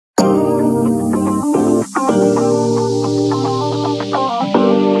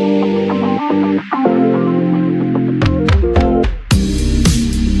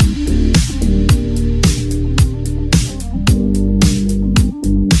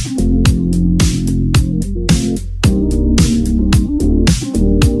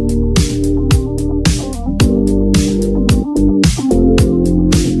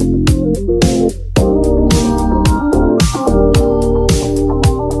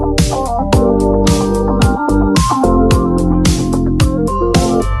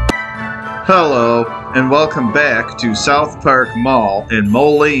and welcome back to South Park Mall in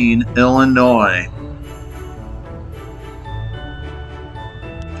Moline, Illinois.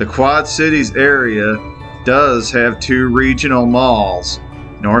 The Quad Cities area does have two regional malls,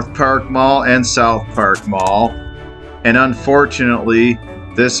 North Park Mall and South Park Mall, and unfortunately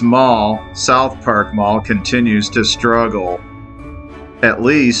this mall, South Park Mall, continues to struggle. At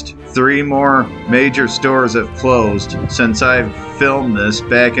least 3 more major stores have closed since I've filmed this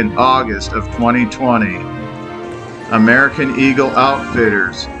back in August of 2020. American Eagle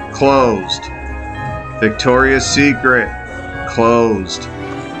Outfitters closed. Victoria's Secret closed.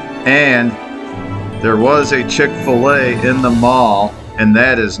 And there was a Chick-fil-A in the mall, and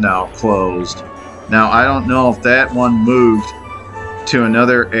that is now closed. Now I don't know if that one moved to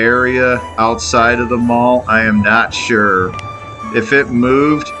another area outside of the mall. I am not sure. If it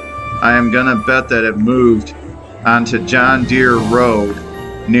moved, I am gonna bet that it moved onto John Deere Road,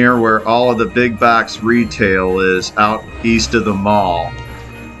 near where all of the big box retail is, out east of the mall.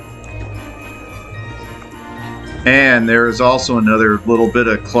 And there is also another little bit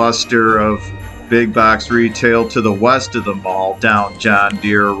of cluster of big box retail to the west of the mall, down John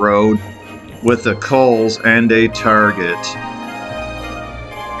Deere Road, with a Kohl's and a Target.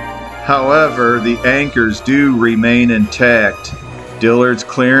 However, the anchors do remain intact. Dillard's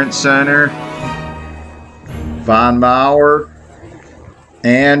Clearance Center, Von Maur,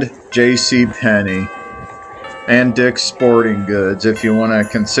 and JCPenney, and Dick's Sporting Goods, if you want to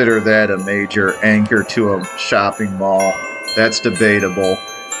consider that a major anchor to a shopping mall. That's debatable.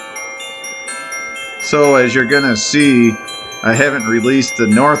 So as you're going to see, I haven't released the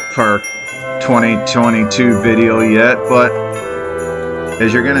North Park 2022 video yet, but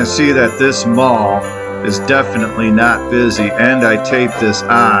as you're going to see that this mall is definitely not busy, and I taped this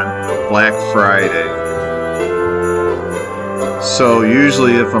on Black Friday. So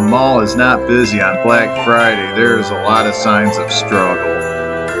usually if a mall is not busy on Black Friday, there's a lot of signs of struggle.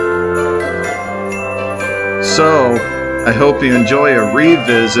 So I hope you enjoy a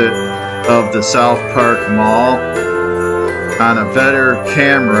revisit of the South Park Mall on a better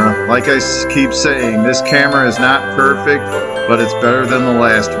camera. Like I keep saying, this camera is not perfect, but it's better than the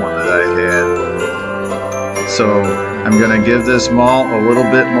last one that I had. So I'm going to give this mall a little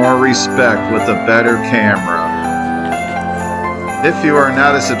bit more respect with a better camera. If you are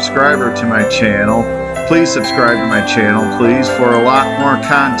not a subscriber to my channel, please subscribe to my channel, please, for a lot more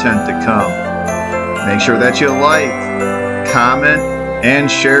content to come. Make sure that you like, comment, and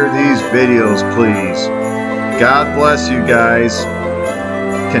share these videos, please. God bless you guys.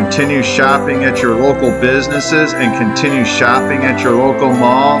 Continue shopping at your local businesses and continue shopping at your local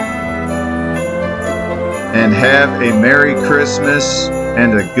mall. And have a Merry Christmas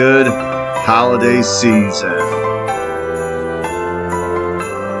and a good holiday season.